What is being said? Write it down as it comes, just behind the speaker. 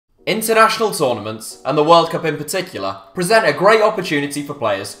International tournaments, and the World Cup in particular, present a great opportunity for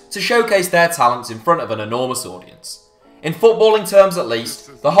players to showcase their talents in front of an enormous audience. In footballing terms at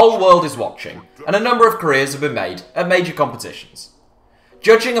least, the whole world is watching, and a number of careers have been made at major competitions.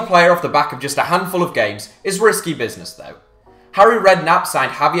 Judging a player off the back of just a handful of games is risky business though. Harry Redknapp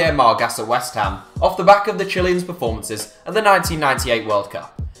signed Javier Margas at West Ham off the back of the Chileans' performances at the 1998 World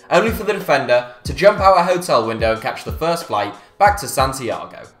Cup, only for the defender to jump out a hotel window and catch the first flight back to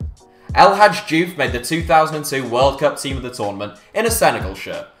Santiago. El-Hafji made the 2002 World Cup team of the tournament in a Senegal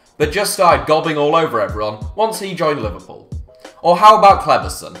shirt, but just started gobbling all over everyone once he joined Liverpool. Or how about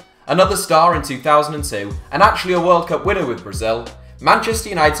Ferguson, another star in 2002 and actually a World Cup winner with Brazil? Manchester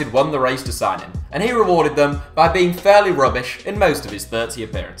United won the race to sign him, and he rewarded them by being fairly rubbish in most of his 30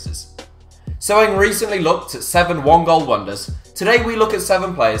 appearances. So having recently looked at 7 one-goal wonders, today we look at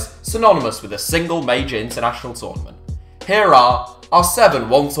 7 players synonymous with a single major international tournament. Here are our 7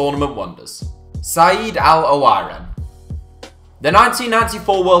 one-tournament wonders. Saeed Al-Owairan. The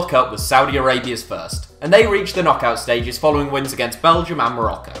 1994 World Cup was Saudi Arabia's first, and they reached the knockout stages following wins against Belgium and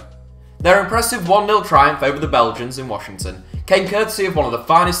Morocco. Their impressive 1-0 triumph over the Belgians in Washington came courtesy of one of the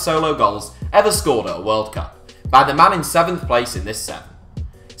finest solo goals ever scored at a World Cup, by the man in 7th place in this 7.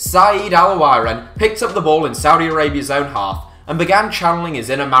 Saeed Al-Owairan picked up the ball in Saudi Arabia's own half and began channeling his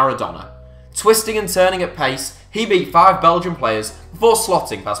inner Maradona. Twisting and turning at pace, he beat 5 Belgian players before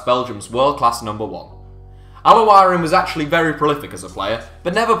slotting past Belgium's world-class number 1. Al-Owairan was actually very prolific as a player,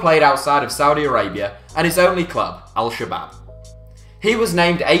 but never played outside of Saudi Arabia and his only club, Al-Shabaab. He was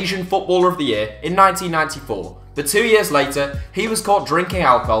named Asian Footballer of the Year in 1994, but 2 years later, he was caught drinking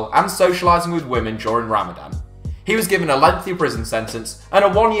alcohol and socialising with women during Ramadan. He was given a lengthy prison sentence and a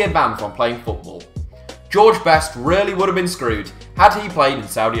 1-year ban from playing football. George Best really would have been screwed had he played in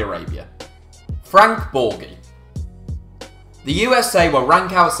Saudi Arabia. Frank Borghi. The USA were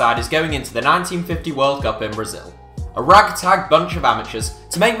rank outsiders going into the 1950 World Cup in Brazil. A ragtag bunch of amateurs.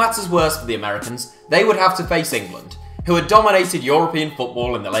 To make matters worse for the Americans, they would have to face England, who had dominated European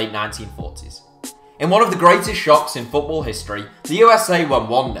football in the late 1940s. In one of the greatest shocks in football history, the USA won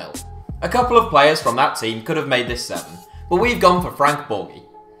 1-0. A couple of players from that team could have made this 7, but we've gone for Frank Borghi.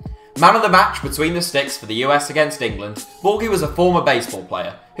 Man of the match between the sticks for the US against England, Borghi was a former baseball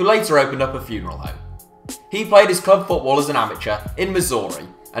player who later opened up a funeral home. He played his club football as an amateur in Missouri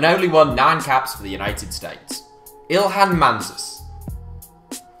and only won 9 caps for the United States. Ilhan Manzis.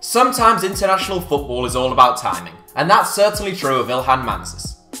 Sometimes international football is all about timing, and that's certainly true of Ilhan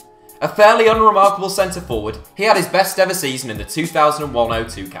Manzis. A fairly unremarkable centre-forward, he had his best ever season in the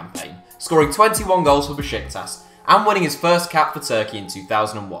 2001-02 campaign, scoring 21 goals for Besiktas and winning his first cap for Turkey in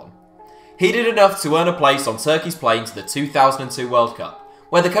 2001. He did enough to earn a place on Turkey's plane to the 2002 World Cup,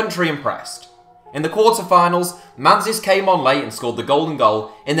 where the country impressed. In the quarter-finals, Manzis came on late and scored the golden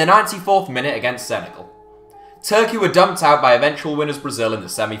goal in the 94th minute against Senegal. Turkey were dumped out by eventual winners Brazil in the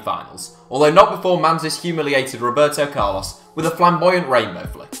semi-finals, although not before Manzis humiliated Roberto Carlos with a flamboyant rainbow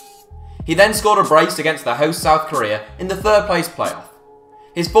flick. He then scored a brace against the host South Korea in the 3rd place playoff.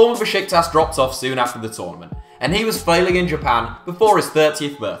 His former Besiktas dropped off soon after the tournament, and he was flailing in Japan before his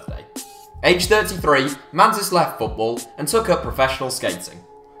 30th birthday. Aged 33, Manzis left football and took up professional skating.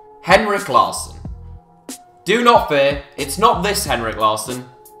 Henrik Larsson. Do not fear, it's not this Henrik Larsson,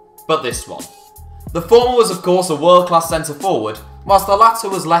 but this one. The former was of course a world-class centre-forward, whilst the latter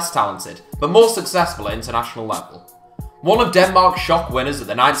was less talented, but more successful at international level. One of Denmark's shock winners at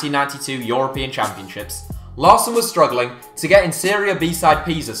the 1992 European Championships, Larsson was struggling to get in Serie B side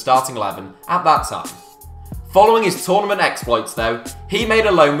Pisa's starting 11 at that time. Following his tournament exploits though, he made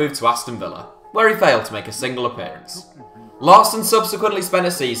a loan move to Aston Villa, where he failed to make a single appearance. Larsson subsequently spent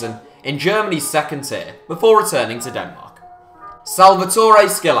a season in Germany's 2nd tier before returning to Denmark. Salvatore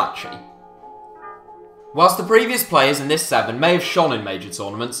Schillaci. Whilst the previous players in this 7 may have shone in major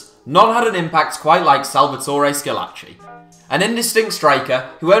tournaments, none had an impact quite like Salvatore Schillaci. An indistinct striker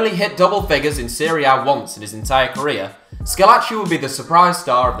who only hit double figures in Serie A once in his entire career, Schillaci would be the surprise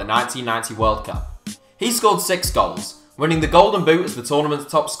star of the 1990 World Cup. He scored 6 goals, winning the Golden Boot as the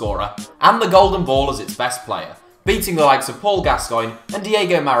tournament's top scorer and the Golden Ball as its best player, beating the likes of Paul Gascoigne and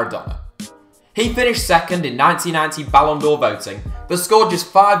Diego Maradona. He finished 2nd in 1990 Ballon d'Or voting, but scored just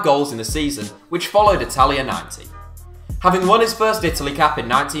 5 goals in the season, which followed Italia 90. Having won his first Italy cap in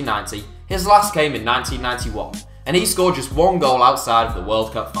 1990, his last came in 1991, and he scored just 1 goal outside of the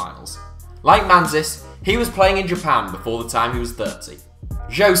World Cup finals. Like Manzis, he was playing in Japan before the time he was 30.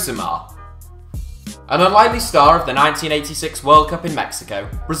 Josimar. An unlikely star of the 1986 World Cup in Mexico,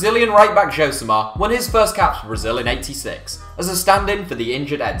 Brazilian right-back Josimar won his first caps for Brazil in '86 as a stand-in for the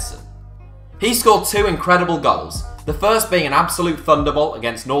injured Edson. He scored 2 incredible goals, the first being an absolute thunderbolt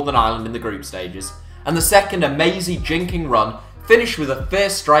against Northern Ireland in the group stages, and the second a mazy, jinking run finished with a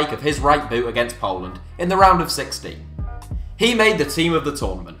fierce strike of his right boot against Poland in the round of 16. He made the team of the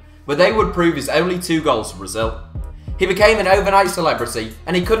tournament, where they would prove his only 2 goals for Brazil. He became an overnight celebrity,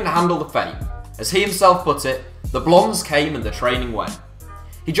 and he couldn't handle the fame. As he himself put it, the blondes came and the training went.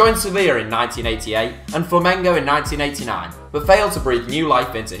 He joined Sevilla in 1988 and Flamengo in 1989, but failed to breathe new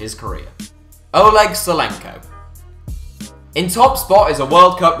life into his career. Oleg Salenko. In top spot is a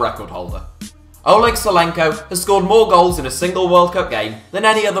World Cup record holder. Oleg Salenko has scored more goals in a single World Cup game than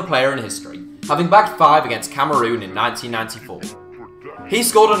any other player in history, having bagged 5 against Cameroon in 1994. He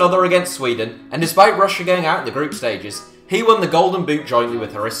scored another against Sweden, and despite Russia going out in the group stages, he won the Golden Boot jointly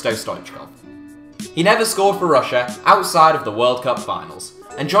with Hristo Stoichkov. He never scored for Russia outside of the World Cup finals,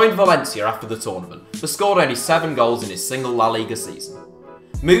 and joined Valencia after the tournament, but scored only 7 goals in his single La Liga season.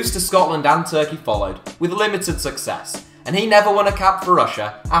 Moves to Scotland and Turkey followed, with limited success, and he never won a cap for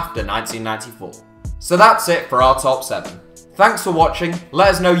Russia after 1994. So that's it for our top 7. Thanks for watching, let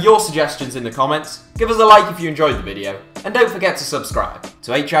us know your suggestions in the comments, give us a like if you enjoyed the video, and don't forget to subscribe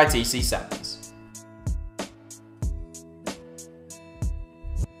to HITC Sevens.